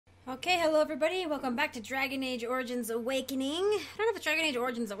Okay, hello everybody, welcome back to Dragon Age Origins Awakening. I don't know if it's Dragon Age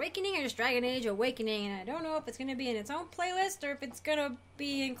Origins Awakening or just Dragon Age Awakening, and I don't know if it's going to be in its own playlist or if it's going to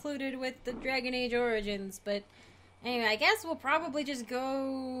be included with the Dragon Age Origins, but anyway, I guess we'll probably just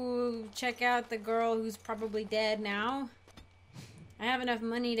go check out the girl who's probably dead now. I have enough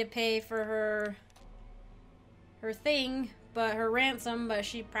money to pay for her thing, but her ransom, but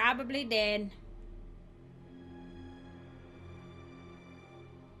she's probably dead.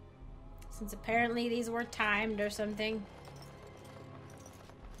 Since apparently these were timed or something.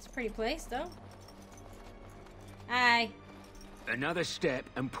 It's a pretty place, though. Hi. Another step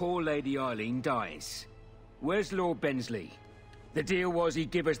and poor Lady Eileen dies. Where's Lord Bensley? The deal was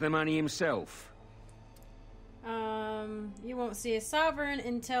he'd give us the money himself. You won't see a sovereign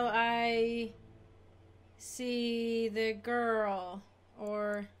until I see the girl.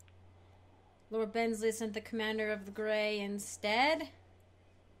 Or Lord Bensley sent the commander of the Grey instead.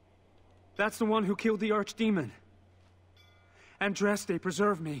 That's the one who killed the archdemon. Andraste,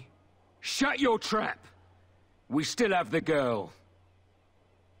 preserve me. Shut your trap! We still have the girl.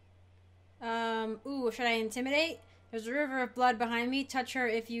 Ooh, should I intimidate? There's a river of blood behind me. Touch her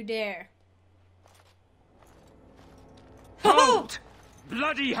if you dare. Hold!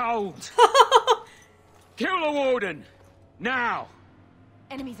 Bloody hold! Kill the warden! Now!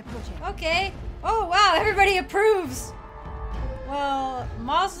 Enemies approaching. Okay. Oh, wow, everybody approves. Well,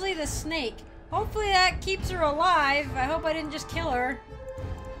 Mosley the snake. Hopefully that keeps her alive. I hope I didn't just kill her.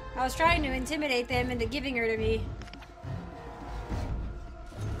 I was trying to intimidate them into giving her to me.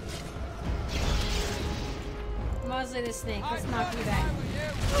 Mosley the snake. Let's knock you back.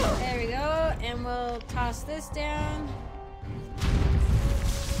 There we go. And we'll toss this down.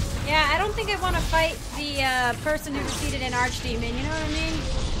 Yeah, I don't think I want to fight the person who defeated an archdemon. You know what I mean?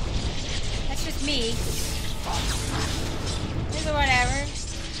 That's just me. So whatever.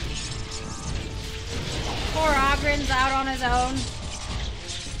 Poor Ogren's out on his own.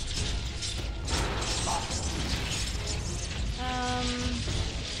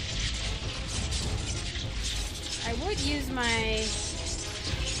 I would use my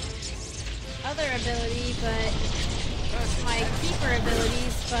other ability, but my keeper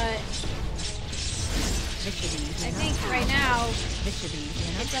abilities, but I think right now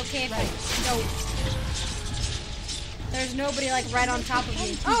it's okay if I don't. There's nobody, like, right on top of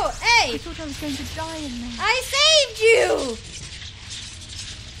me. Oh, hey! I thought I was going to die in there. I saved you!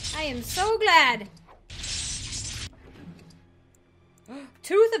 I am so glad.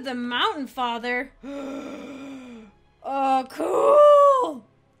 Tooth of the Mountain Father. Oh, cool!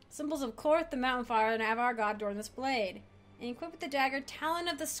 Symbols of Clorth, the Mountain Father, and Avar God adorn this blade. And equipped with the dagger Talon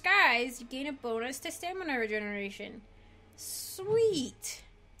of the Skies, you gain a bonus to stamina regeneration. Sweet.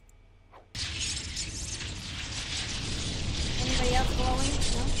 Anybody else glowing?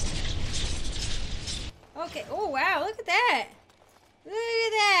 No? Okay. Oh, wow. Look at that. Look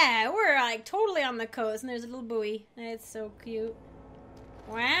at that. We're, like, totally on the coast. And there's a little buoy. That's so cute.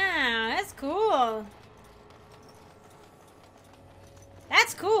 Wow. That's cool.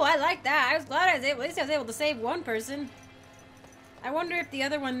 That's cool. I like that. I was glad I was able, at least I was able to save one person. I wonder if the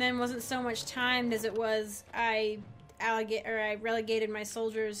other one then wasn't so much timed as it was I relegated my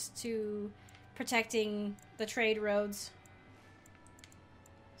soldiers to protecting the trade roads.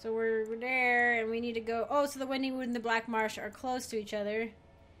 So we're there, and we need to go... Oh, so the Wending Wood and the Black Marsh are close to each other.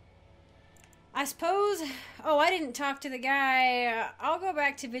 I suppose... Oh, I didn't talk to the guy. I'll go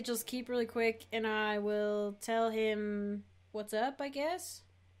back to Vigil's Keep really quick, and I will tell him what's up, I guess.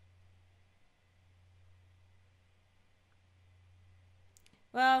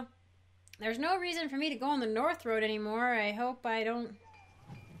 Well, there's no reason for me to go on the North Road anymore. I hope I don't...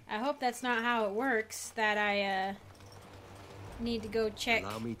 I hope that's not how it works, that I, need to go check.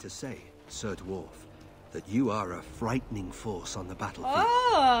 Allow me to say, Sir Dwarf, that you are a frightening force on the battlefield.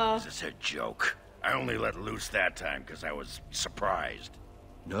 Oh! Is this a joke? I only let loose that time because I was surprised.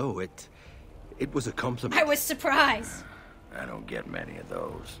 No, it was a compliment. I was surprised. I don't get many of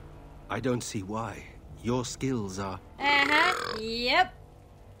those. I don't see why. Your skills are... Uh-huh. Yep.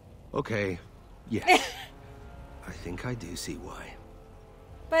 Okay. Yes. I think I do see why.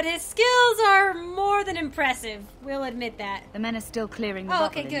 But his skills are more than impressive. We'll admit that. The men are still clearing the Oh,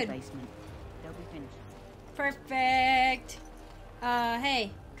 bubble okay, good. in the basement. They'll be finished. Perfect.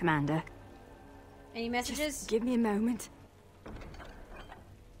 Hey. Commander. Any messages? Just give me a moment.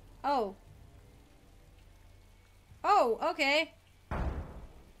 Oh. Oh, okay.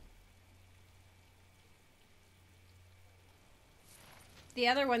 The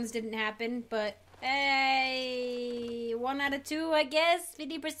other ones didn't happen, but hey, 1 out of 2, I guess.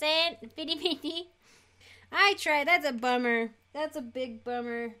 50%, 50-50. I tried. That's a bummer. That's a big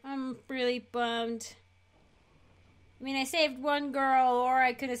bummer. I'm really bummed. I mean, I saved one girl, or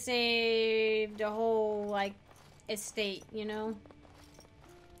I could have saved a whole, like, estate, you know?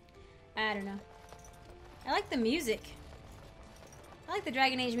 I don't know. I like the music. I like the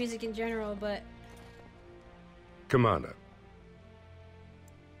Dragon Age music in general, but... Commander.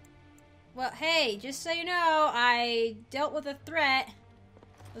 Well, hey, just so you know, I dealt with a threat.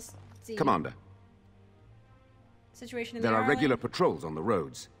 Let's see. Commander, Situation in there the are Arlen. regular patrols on the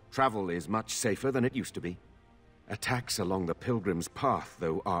roads. Travel is much safer than it used to be. Attacks along the Pilgrim's Path,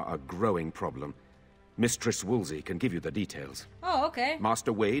 though, are a growing problem. Mistress Woolsey can give you the details. Oh, okay.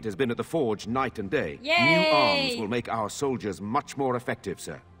 Master Wade has been at the forge night and day. Yay! New arms will make our soldiers much more effective,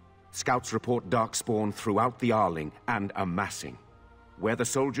 sir. Scouts report darkspawn throughout the Arling and amassing. Where the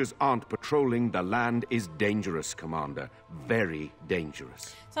soldiers aren't patrolling, the land is dangerous, Commander. Very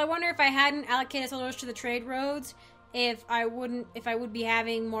dangerous. So I wonder if I hadn't allocated soldiers to the trade roads, if I would be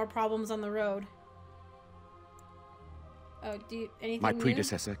having more problems on the road. Oh, anything My new?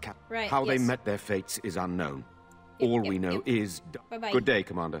 predecessor, Right, how they yes. met their fates is unknown. Yep, All yep, we know yep. is... Bye-bye. Good day,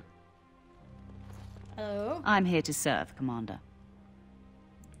 Commander. Hello? I'm here to serve, Commander.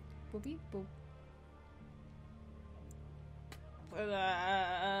 Boopy boop.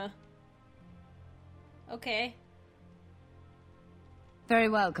 Okay. Very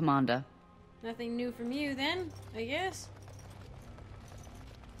well, Commander. Nothing new from you then, I guess.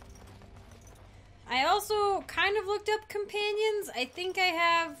 I also kind of looked up companions. I think I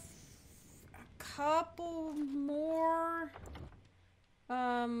have a couple more.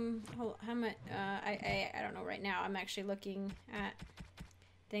 Hold, how much? I don't know right now. I'm actually looking at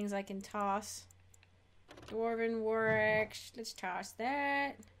things I can toss. Dwarven Warwick. Let's toss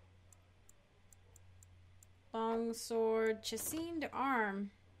that. Longsword. Chastened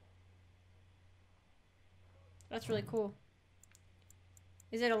Arm. That's really cool.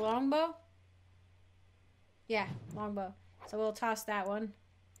 Is it a longbow? Yeah, longbow. So we'll toss that one.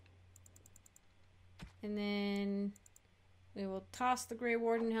 And then we will toss the Grey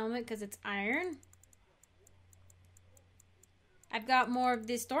Warden helmet because it's iron. I've got more of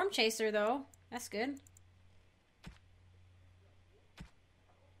the Storm Chaser though. That's good.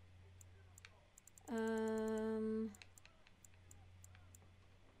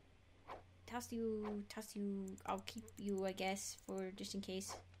 Toss you. I'll keep you, I guess, for just in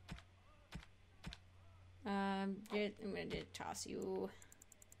case. I'm gonna just toss you.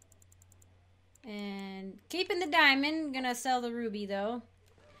 And keeping the diamond. Gonna sell the ruby though.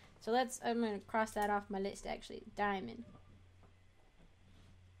 So I'm gonna cross that off my list actually. Diamond.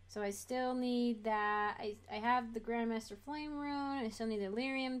 So I still need that. I have the Grandmaster Flame Rune. I still need the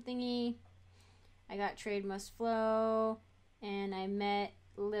Lyrium thingy. I got Trade Must Flow. And I met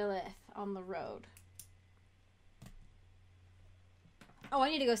Lilith on the road. Oh, I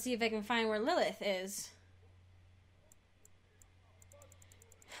need to go see if I can find where Lilith is.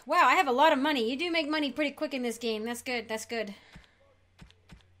 Wow, I have a lot of money. You do make money pretty quick in this game. That's good. That's good.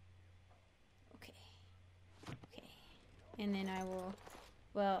 Okay. Okay. And then I will...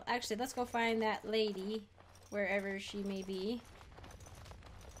 Well, actually, let's go find that lady, wherever she may be.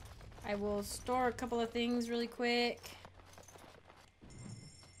 I will store a couple of things really quick.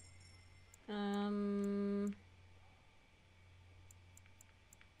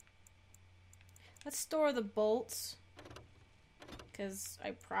 Let's store the bolts, because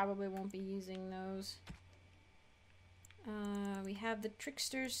I probably won't be using those. We have the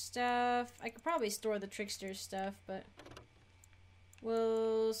Trickster stuff. I could probably store the Trickster stuff, but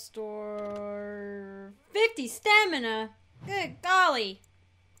we'll store 50 stamina. Good golly.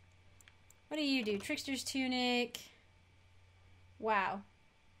 What do you do? Trickster's Tunic. Wow.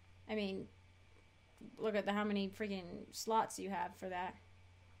 I mean, look at how many freaking slots you have for that.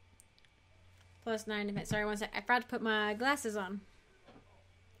 Plus 9 defense. Sorry, one sec. I forgot to put my glasses on.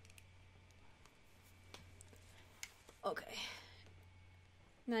 Okay.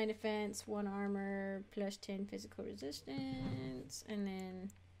 9 defense, 1 armor, plus 10 physical resistance, and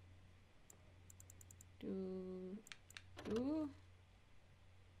then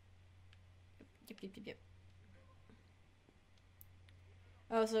Yep.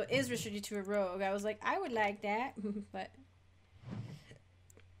 Oh, so it is restricted to a rogue. I was like, I would like that, but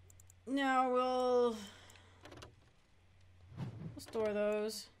no, we'll store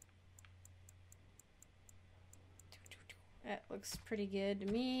those. That looks pretty good to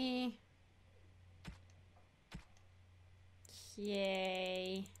me.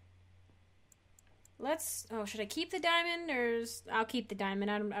 Yay. Let's... Oh, should I keep the diamond? Or... I'll keep the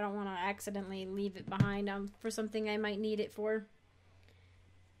diamond. I don't want to accidentally leave it behind for something I might need it for.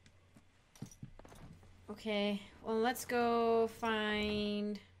 Okay, well, let's go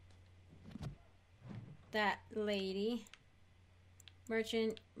find that lady.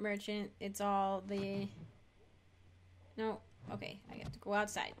 Merchant, it's all the... No, okay, I have to go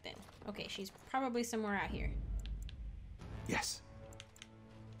outside then. Okay, she's probably somewhere out here. Yes.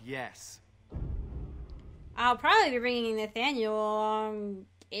 Yes. I'll probably be bringing Nathaniel along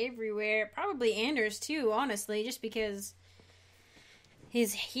everywhere. Probably Anders too, honestly, just because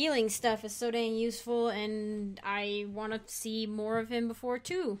his healing stuff is so dang useful and I want to see more of him before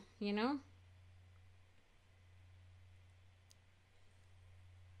too, you know?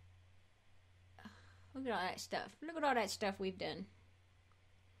 Look at all that stuff. Look at all that stuff we've done.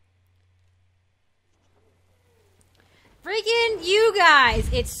 Freaking you guys!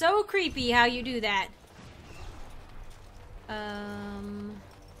 It's so creepy how you do that.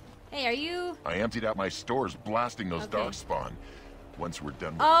 Hey, are you... I emptied out my stores blasting those darkspawn. Once we're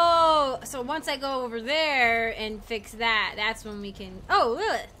done with Oh, so once I go over there and fix that, that's when we can... Oh,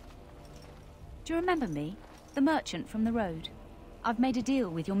 Lilith! Do you remember me? The merchant from the road? I've made a deal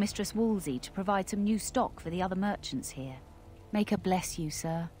with your Mistress Wolsey to provide some new stock for the other merchants here. Make her bless you,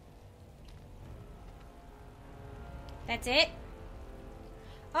 sir. That's it?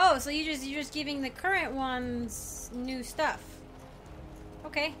 Oh, so you're just giving the current ones new stuff.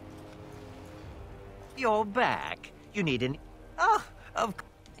 Okay. You're back. You need an... Oh, of...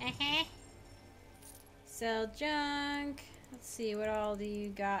 Uh-huh. Sell junk. Let's see, what all do you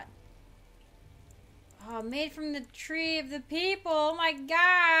got? Oh, made from the tree of the people. Oh my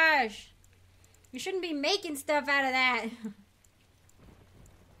gosh. You shouldn't be making stuff out of that.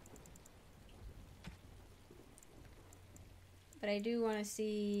 But I do want to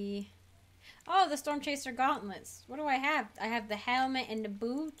see... Oh, the Storm Chaser gauntlets. What do I have? I have the helmet and the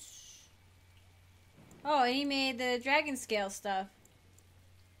boots. Oh, and he made the dragon scale stuff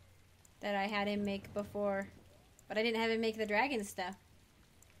that I had him make before. But I didn't have him make the dragon stuff.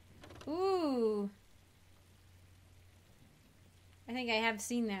 Ooh. I think I have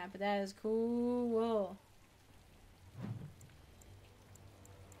seen that, but that is cool.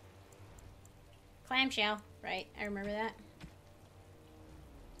 Clamshell. Right, I remember that.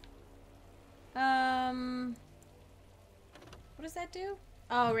 What does that do?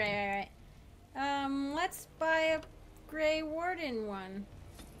 Oh, right. Let's buy a Grey Warden one.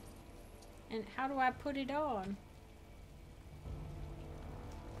 And how do I put it on?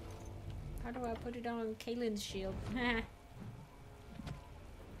 How do I put it on Kaylin's shield?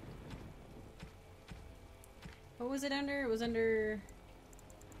 What was it under? It was under...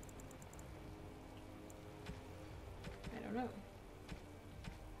 I don't know.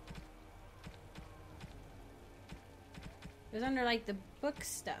 It was under, like, the book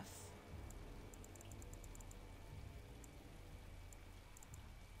stuff.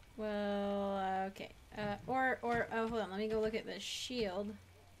 Well, okay. Oh, hold on. Let me go look at the shield.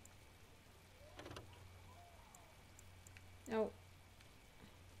 Oh.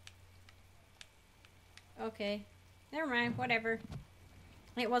 Okay. Never mind. Whatever.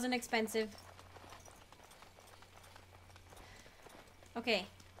 It wasn't expensive. Okay.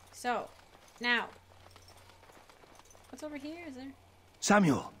 So, now. What's over here? Is there...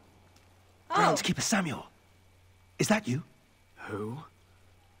 Samuel! Oh! Groundskeeper Samuel! Is that you? Who?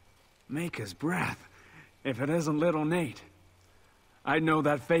 Maker's breath. If it isn't little Nate. I'd know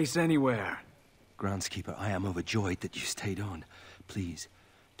that face anywhere. Groundskeeper, I am overjoyed that you stayed on. Please,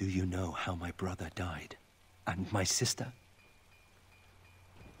 do you know how my brother died? And my sister?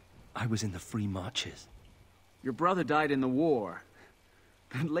 I was in the Free Marches. Your brother died in the war.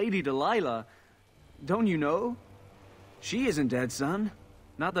 And Lady Delilah, don't you know? She isn't dead, son.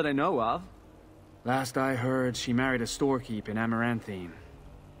 Not that I know of. Last I heard, she married a storekeep in Amaranthine.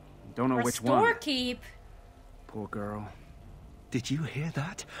 Don't know which one. Storekeep? Poor girl. Did you hear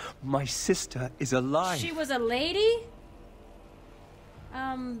that? My sister is alive. She was a lady?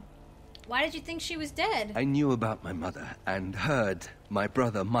 Why did you think she was dead? I knew about my mother and heard my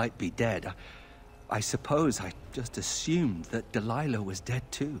brother might be dead. I suppose I just assumed that Delilah was dead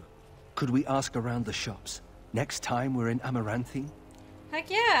too. Could we ask around the shops? Next time we're in Amaranthine? Heck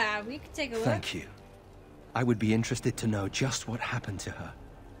yeah, we could take a look. Thank you. I would be interested to know just what happened to her.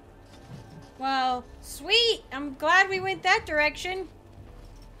 Well, sweet. I'm glad we went that direction.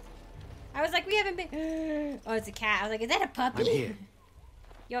 I was like, we haven't been... Oh, it's a cat. I was like, is that a puppy? I'm here.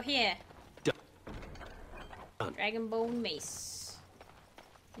 You're here. Done. Dragonbone mace.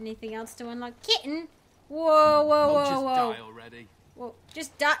 Anything else to unlock? Kitten? Whoa, whoa, whoa, Just whoa. die already. Whoa,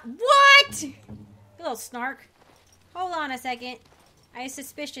 just die. What? You little snark. Hold on a second. I'm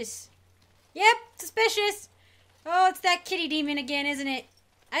suspicious. Yep, suspicious. Oh, it's that kitty demon again, isn't it?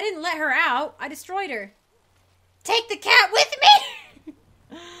 I didn't let her out. I destroyed her. Take the cat with me?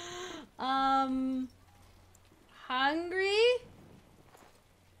 Hungry?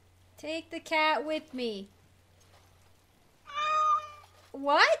 Take the cat with me.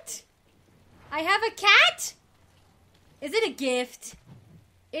 What? I have a cat? Is it a gift?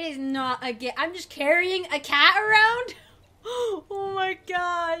 It is not a gift. I'm just carrying a cat around? Oh my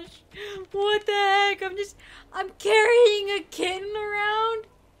gosh. What the heck? I'm carrying a kitten around?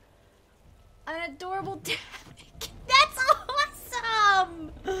 An adorable That's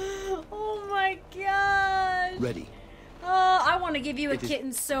awesome! Oh my gosh. Ready. Oh, I want to give you a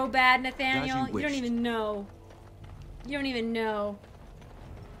kitten so bad, Nathaniel. You don't wished. even know. You don't even know.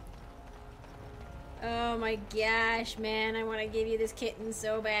 Oh my gosh, man. I want to give you this kitten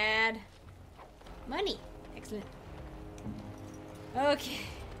so bad. Money. Excellent. Okay.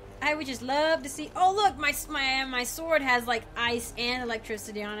 I would just love to see... Oh, look! My sword has, like, ice and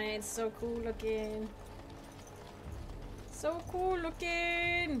electricity on it. It's so cool looking. So cool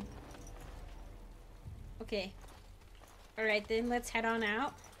looking. Okay. Alright, then. Let's head on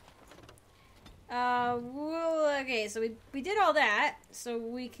out. Okay, so we did all that. So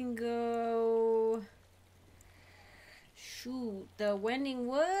we can go... Shoot, the Wending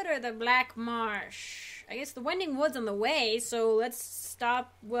Wood or the Black Marsh? I guess the Wending Wood's on the way, so let's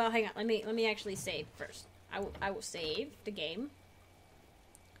stop. Well, hang on. Let me actually save first. I will save the game.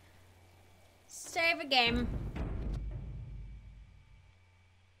 Save a game.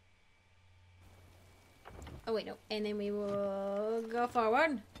 Oh wait, no. And then we will go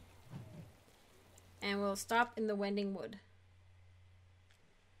forward. And we'll stop in the Wending Wood.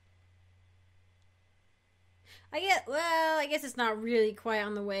 I guess it's not really quite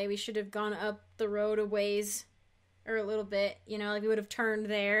on the way. We should have gone up the road a ways. Or a little bit, you know, like we would have turned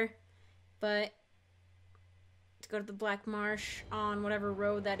there. But to go to the Black Marsh on whatever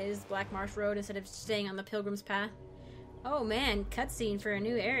road that is, Black Marsh Road, instead of staying on the Pilgrim's Path. Oh man, cutscene for a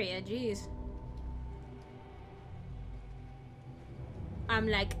new area, jeez. I'm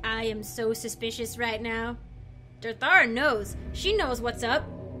like, I am so suspicious right now. Darthara knows. She knows what's up.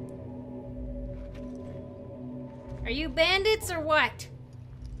 Are you bandits or what?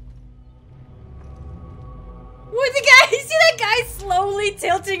 What the guy? You see that guy slowly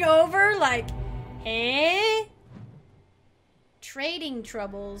tilting over? Like, eh? Trading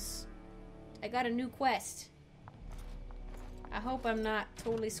troubles. I got a new quest. I hope I'm not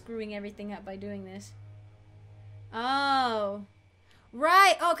totally screwing everything up by doing this. Oh.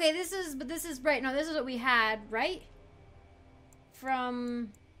 Right. Okay, this is right. No, this is what we had, right? From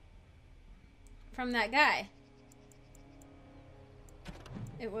that guy.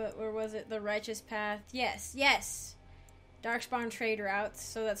 Or was it the Righteous Path? Yes, yes. Darkspawn trade routes.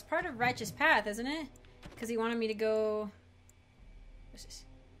 So that's part of Righteous Path, isn't it? Because he wanted me to go... What's this?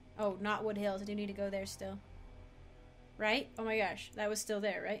 Oh, not Wood Hills. I do need to go there still. Right? Oh my gosh. That was still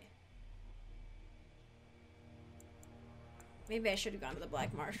there, right? Maybe I should have gone to the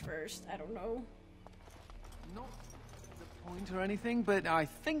Black Marsh first. I don't know. Not the point or anything, but I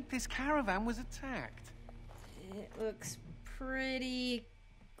think this caravan was attacked. It looks pretty...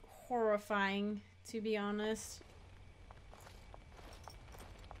 horrifying, to be honest.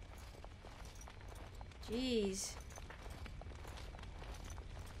 Jeez.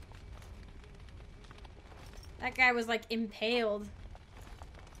 That guy was like impaled.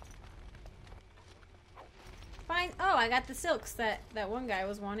 Fine. Oh, I got the silks that one guy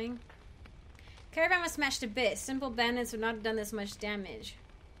was wanting. Caravan was smashed to bits. Simple bandits would not have done this much damage.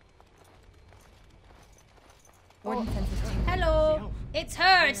 Oh. Hello! It's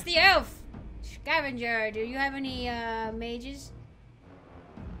her! It's the elf! Scavenger, do you have any mages?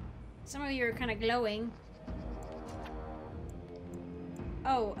 Some of you are kind of glowing.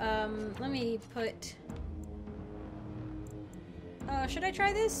 Oh, let me put... should I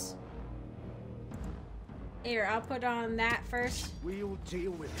try this? Here, I'll put on that first. We'll deal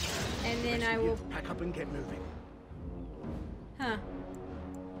with it. And then I will... Pack up and get moving. Huh.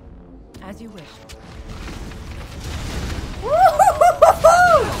 As you wish.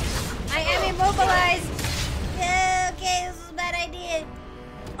 I am immobilized! Yeah, okay, this is a bad idea.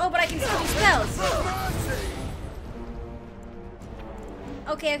 Oh, but I can still do spells.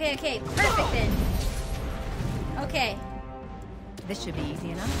 Okay. Perfect then. Okay. This should be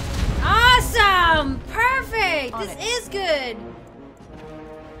easy enough. Awesome! Perfect! This is good!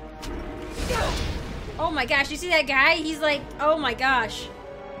 Oh my gosh, you see that guy? He's like, oh my gosh.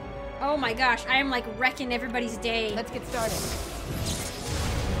 Oh my gosh, I am like wrecking everybody's day. Let's get started.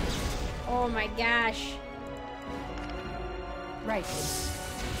 Oh my gosh. Right. It's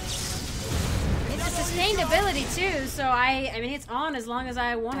a sustained ability too, so I mean it's on as long as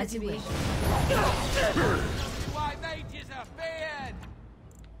I want it to be.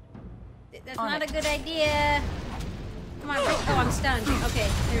 That's not a good idea. Come on, break. Oh, I'm stunned. Okay,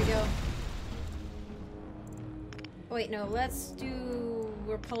 there we go. Oh, wait, no. Let's do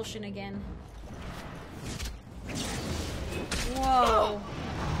repulsion again. Whoa.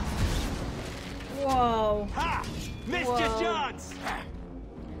 Whoa. Ha! Missed your shots!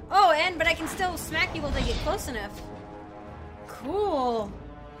 Oh, but I can still smack people if they get close enough. Cool.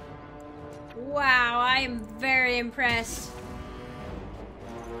 Wow, I am very impressed.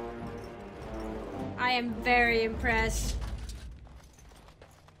 I am very impressed.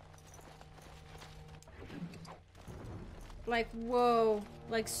 Like, whoa.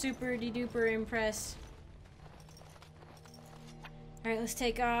 Like, super de-duper impressed. Alright, let's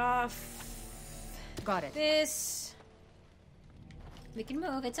take off... Got it. This. We can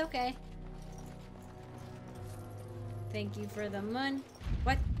move, it's okay. Thank you for the mun.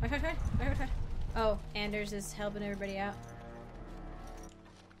 What? Oh, Anders is helping everybody out.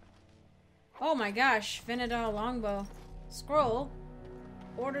 Oh my gosh, Venedal longbow. Scroll.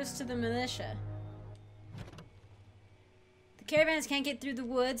 Orders to the militia. The caravans can't get through the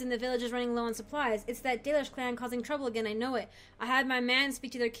woods and the village is running low on supplies. It's that Dalish clan causing trouble again, I know it. I had my man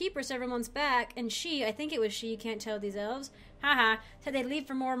speak to their keeper several months back, and she, I think it was she, you can't tell these elves, haha, said they'd leave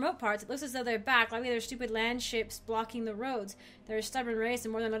for more remote parts. It looks as though they're back, likely their stupid land ships blocking the roads. They're a stubborn race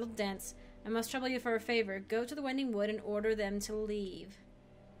and more than a little dense. I must trouble you for a favor. Go to the Wending Wood and order them to leave.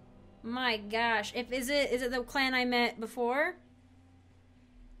 My gosh. Is it the clan I met before?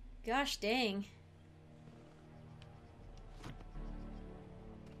 Gosh dang.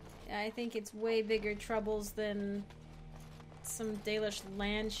 I think it's way bigger troubles than some Dalish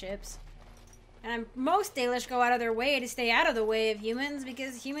land ships. And most Dalish go out of their way to stay out of the way of humans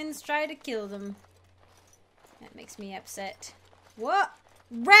because humans try to kill them. That makes me upset. What?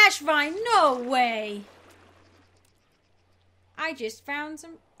 Rashvine? No way! I just found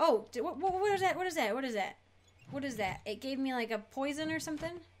some... Oh, what is that? What is that? What is that? What is that? It gave me like a poison or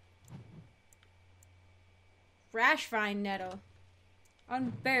something? Rashvine nettle.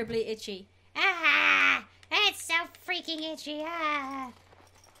 Unbearably itchy. Ah! It's so freaking itchy. Ah!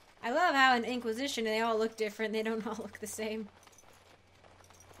 I love how in Inquisition they all look different. They don't all look the same.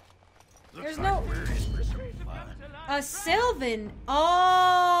 There's no... A Sylvan.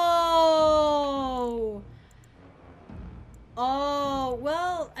 Oh! Oh,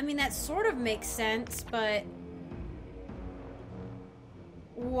 well, I mean, that sort of makes sense, but...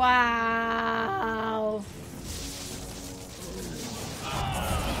 Wow.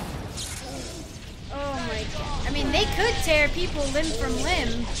 Oh my god. I mean, they could tear people limb from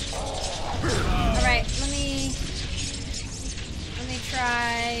limb. Alright, let me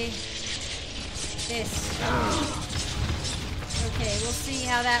try this. Okay, we'll see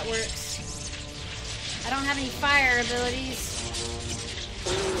how that works. I don't have any fire abilities.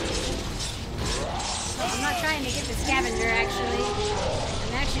 I'm not trying to get the scavenger, actually.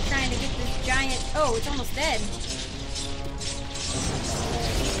 I'm actually trying to get this giant... Oh, it's almost dead.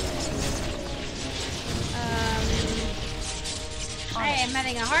 I am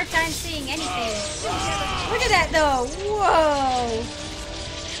having a hard time seeing anything. Look at that, though. Whoa.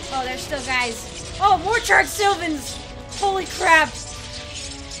 Oh, there's still guys. Oh, more charged Sylvans. Holy crap.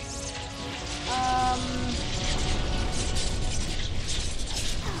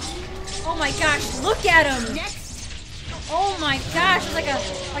 Oh my gosh, look at him! Oh my gosh, it's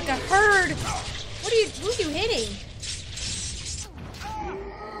like a herd. Who are you hitting?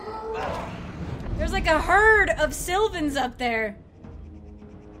 There's like a herd of Sylvans up there.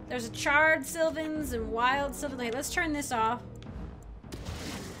 There's a charred Sylvans and wild Sylvans. Okay, let's turn this off.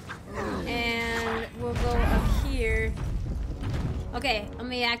 And we'll go up here. Okay, let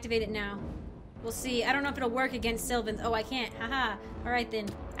me activate it now. We'll see. I don't know if it'll work against Sylvans. Oh, I can't. Haha. Alright then.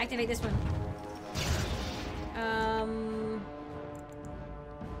 Activate this one.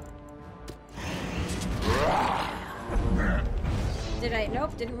 Did I?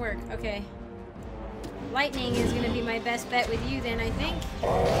 Nope, didn't work. Okay. Lightning is gonna be my best bet with you then, I think.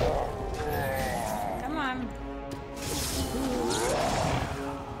 Come on.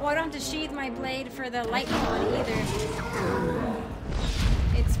 Oh, I don't have to sheathe my blade for the lightning one either.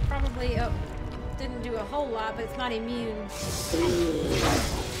 It's probably... Oh, didn't do a whole lot, but it's not immune.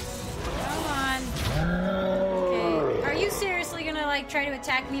 Come on. Okay. Are you seriously gonna, like, try to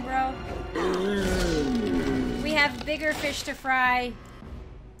attack me, bro? We have bigger fish to fry.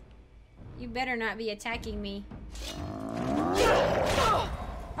 You better not be attacking me.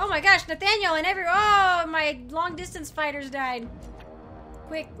 Oh my gosh, Nathaniel and oh, my long distance fighters died.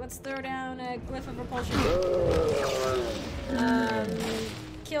 Quick, let's throw down a glyph of repulsion.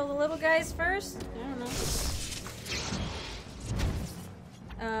 Kill the little guys first? I don't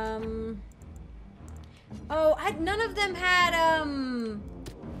know. Oh, none of them had,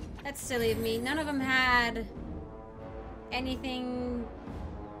 that's silly of me. None of them had anything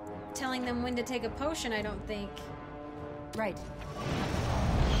telling them when to take a potion, I don't think. Right.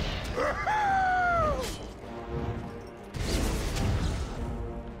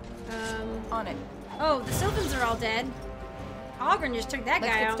 On it. Oh, the Sylvans are all dead. Ogren just took that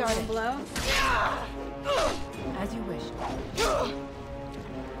guy out in one blow. As you wish.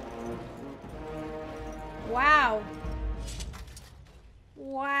 Wow.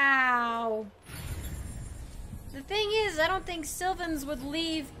 Wow. The thing is, I don't think Sylvans would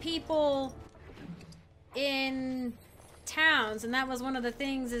leave people in towns, and that was one of the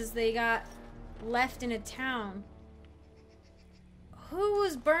things is they got left in a town. Who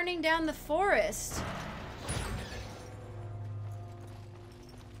was burning down the forest?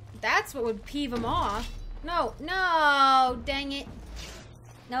 That's what would peeve them off. No, no, dang it.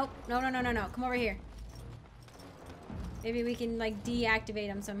 Nope, no, no, no, no, no. Come over here. Maybe we can, like, deactivate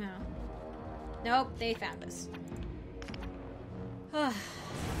them somehow. Nope, they found us. I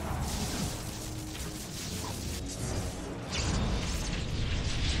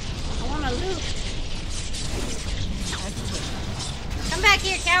want to loot. Come back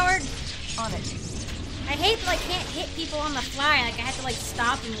here, coward. On it. I hate that I can't hit people on the fly. Like, I have to, like,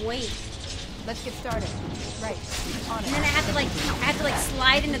 stop and wait. Let's get started. Right. On it. And then I have to, like,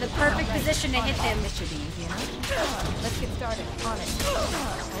 slide into the perfect position to hit them. This should be easy enough. Let's get started. On it.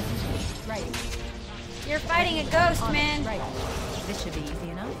 Right. You're fighting a ghost, man. Right. This should be easy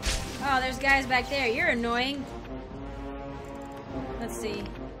enough. Oh, there's guys back there. You're annoying. Let's see.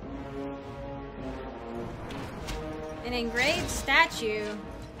 An engraved statue.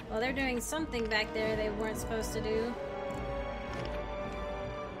 Well, they're doing something back there they weren't supposed to do.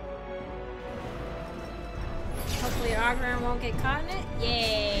 Hopefully Ogren won't get caught in it.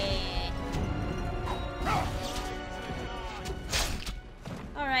 Yay!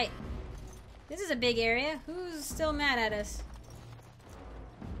 Alright. This is a big area. Who's still mad at us?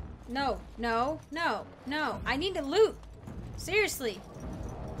 No, no, no, no. I need to loot. Seriously.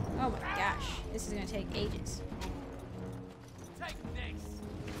 Oh my gosh. This is gonna take ages. Take this.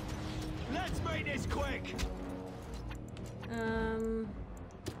 Let's make this quick. Come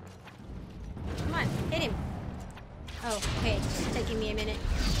on, hit him. Oh, okay, it's taking me a minute.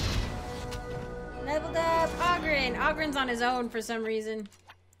 Leveled up Ogren. Ogren's on his own for some reason.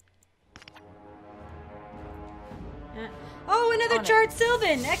 Oh, another charged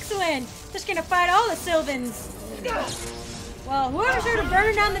Sylvan. Excellent. Just gonna fight all the Sylvans. Well, whoever started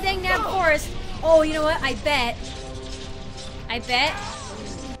burning down the dang damn forest. Oh, you know what? I bet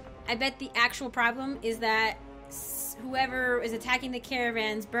the actual problem is that whoever is attacking the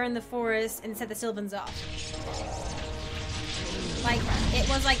caravans burned the forest and set the Sylvans off. Like, it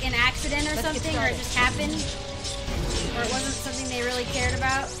was like an accident or something, or it just happened. Or it wasn't something they really cared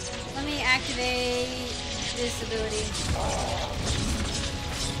about. Let me activate this ability.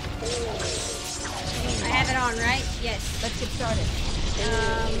 I have it on, right? Yes. Let's get started.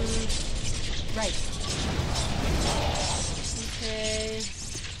 Right. Okay.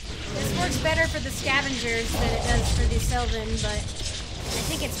 This works better for the scavengers than it does for the Sylvan, but I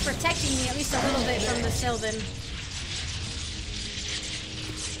think it's protecting me at least a little bit from the Sylvan.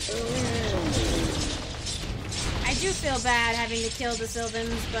 I do feel bad having to kill the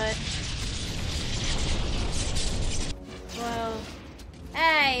Sylvans, but... Well...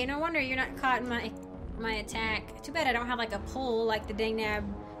 Hey, no wonder you're not caught in my attack. Too bad I don't have like a pull like the Dangnab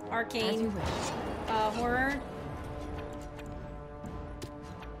arcane horror.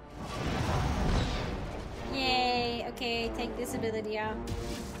 Yay, okay, take this ability out.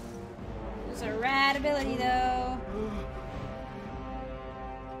 It's a rad ability though.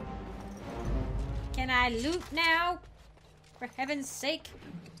 Can I loot now? For heaven's sake.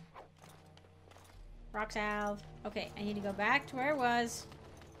 Rock salve. Okay, I need to go back to where I was.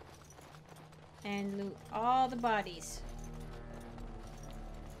 And loot all the bodies.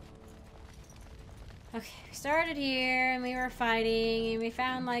 Okay, we started here and we were fighting and we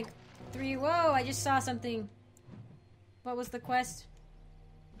found like 3. Whoa, I just saw something. What was the quest?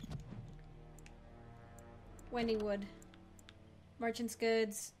 Wending Wood. Merchant's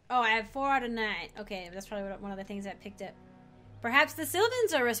goods. Oh, I have 4 out of 9. Okay, that's probably one of the things I picked up. Perhaps the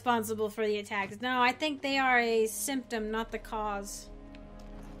Sylvans are responsible for the attacks. No, I think they are a symptom, not the cause.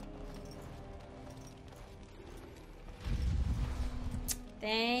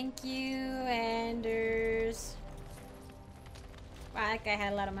 Thank you, Anders. Wow, that guy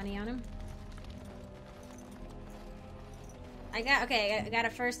had a lot of money on him. I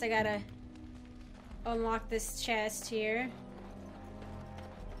gotta unlock this chest here.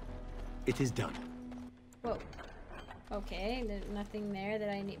 It is done. Whoa. Okay, there's nothing there that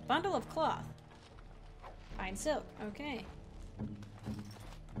I need. Bundle of cloth. Fine silk. Okay.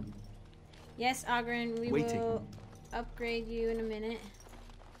 Yes, Ogren, we will upgrade you in a minute.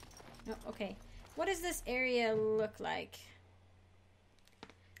 Oh, okay. What does this area look like?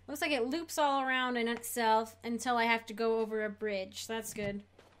 Looks like it loops all around in itself until I have to go over a bridge. So that's good.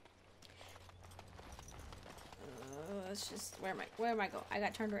 Let's just... Where am I going? I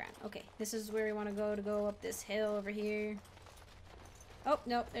got turned around. Okay, this is where we want to go up this hill over here. Oh,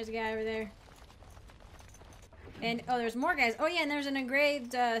 nope, there's a guy over there. And, oh, there's more guys. Oh, yeah, and there's an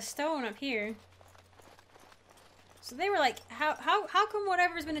engraved stone up here. So they were like, how come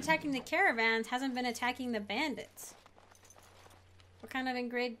whatever's been attacking the caravans hasn't been attacking the bandits? What kind of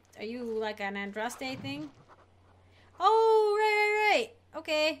engraved... Are you like an Andraste thing? Oh, right.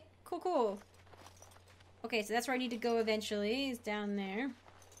 Okay, cool. Okay, so that's where I need to go eventually. Is down there.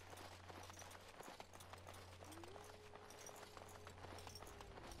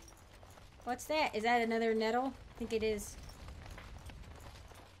 What's that? Is that another nettle? I think it is.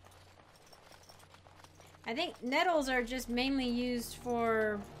 I think nettles are just mainly used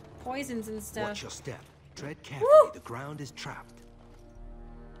for poisons and stuff. Watch your step. Tread carefully. Woo! The ground is trapped.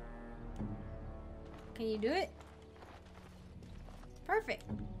 Can you do it? Perfect.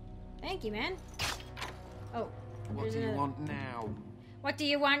 Thank you, man. Oh. What do you want now? What do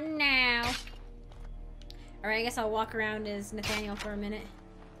you want now? Alright, I guess I'll walk around as Nathaniel for a minute.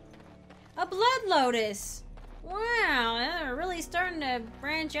 A blood lotus! Wow, they're really starting to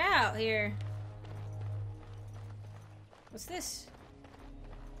branch out here. What's this?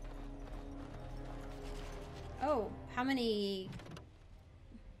 Oh, how many...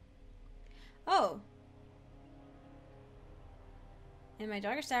 Oh. In my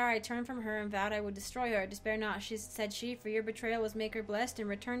darkest hour, I turned from her and vowed I would destroy her. Despair not, said she, for your betrayal was Maker blessed and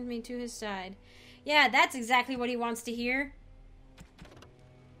returned me to his side. Yeah, that's exactly what he wants to hear.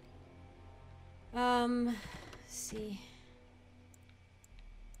 Let's see.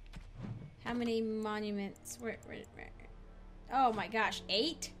 How many monuments? Where? Oh my gosh,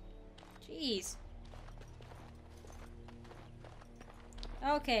 8? Jeez.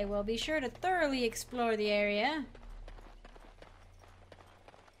 Okay, well, be sure to thoroughly explore the area.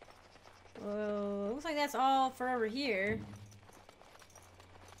 Well, looks like that's all for over here.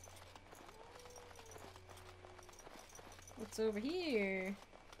 What's over here?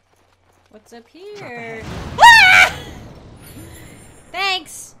 What's up here? Ah!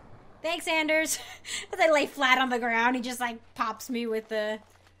 Thanks! Thanks, Anders. As I lay flat on the ground, he just like pops me with the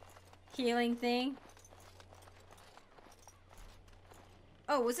healing thing.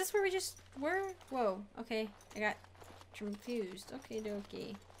 Oh, was this where we just were? Whoa, okay. I got confused. Okay,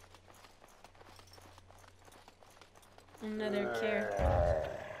 dokie. Another character.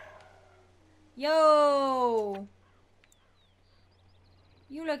 Yo!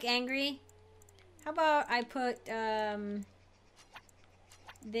 You look angry. How about I put,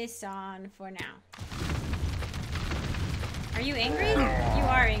 this on for now. Are you angry? You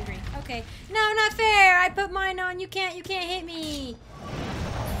are angry. Okay. No, not fair! I put mine on. You can't hit me!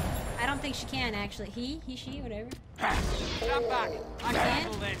 I don't think she can, actually. He, she, whatever. Stand back. I can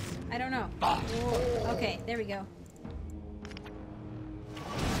handle this. I don't know. Whoa. Okay, there we go.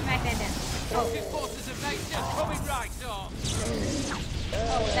 Smack that down. Oh. Forces of nature coming right up.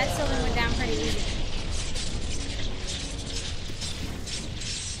 Oh, that Sylvan went down pretty easy.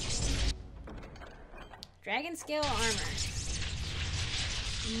 Dragon scale armor.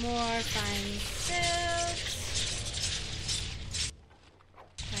 More fine silks.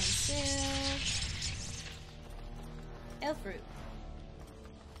 Fine silk. Elf root.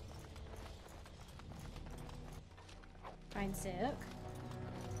 Fine silk.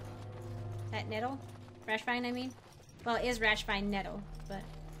 That nettle? Rashvine, I mean? Well, it is Rashvine nettle, but...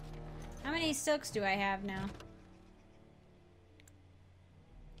 How many silks do I have now?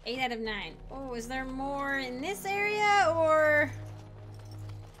 8 out of 9. Oh, is there more in this area, or...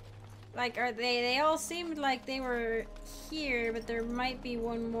 Like, are they all seemed like they were here, but there might be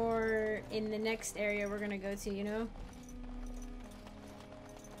one more in the next area we're gonna go to, you know?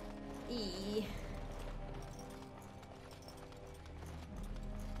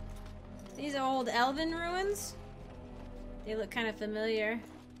 These are old elven ruins. They look kind of familiar.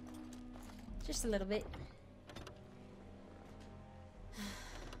 Just a little bit.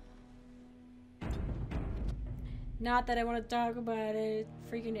 Not that I want to talk about it.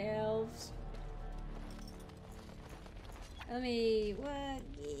 Freaking elves. Let me... What?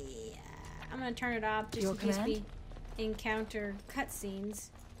 Yeah. I'm gonna turn it off just in case we encounter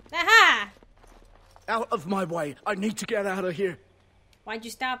cutscenes. Aha! Out of my way. I need to get out of here. Why'd you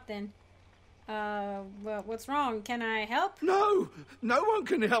stop then? Well, what's wrong? Can I help? No! No one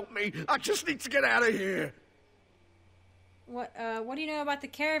can help me! I just need to get out of here! What do you know about the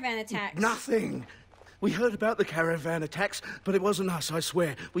caravan attacks? Nothing! We heard about the caravan attacks, but it wasn't us, I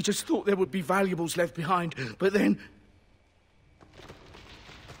swear. We just thought there would be valuables left behind, but then...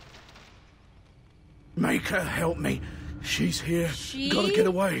 Make her help me. She's here. She? Gotta get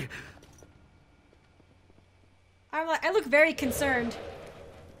away. I look very concerned.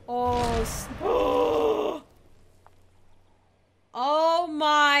 Oh. Oh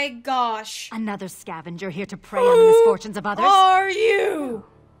my gosh. Another scavenger here to prey on the misfortunes of others? Are you?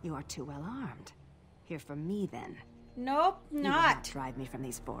 You are too well armed. Here for me, then. Nope, You will not drive me from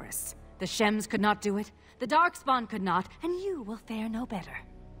these forests. The Shems could not do it. The Darkspawn could not. And you will fare no better.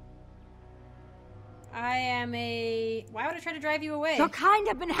 I am a... Why would I try to drive you away? Your kind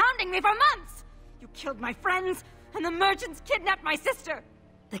have been hounding me for months! You killed my friends, and the merchants kidnapped my sister!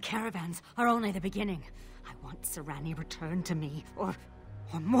 The caravans are only the beginning. I want Serani returned to me, or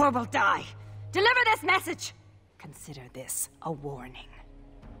more will die. Deliver this message! Consider this a warning.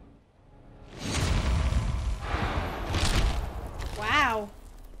 Wow.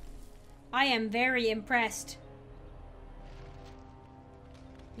 I am very impressed.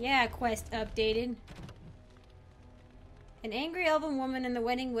 Yeah, quest updated. An angry elven woman in the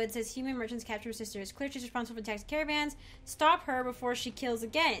Wending Wood says human merchants capture her sister. It's clear she's responsible for attacks caravans. Stop her before she kills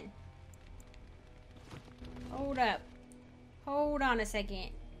again. Hold up. Hold on a second.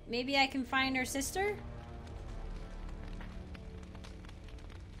 Maybe I can find her sister?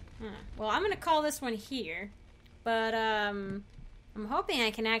 Well, I'm gonna call this one here. But, I'm hoping I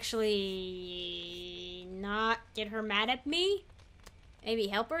can actually not get her mad at me. Maybe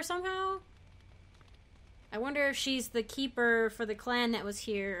help her somehow? I wonder if she's the keeper for the clan that was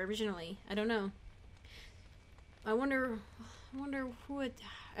here originally. I don't know. I wonder who it...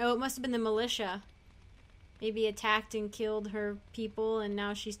 Oh, it must have been the militia. Maybe attacked and killed her people, and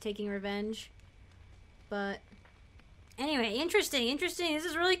now she's taking revenge. But... Anyway, interesting. This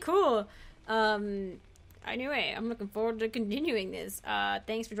is really cool. Anyway, I'm looking forward to continuing this.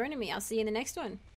 Thanks for joining me. I'll see you in the next one.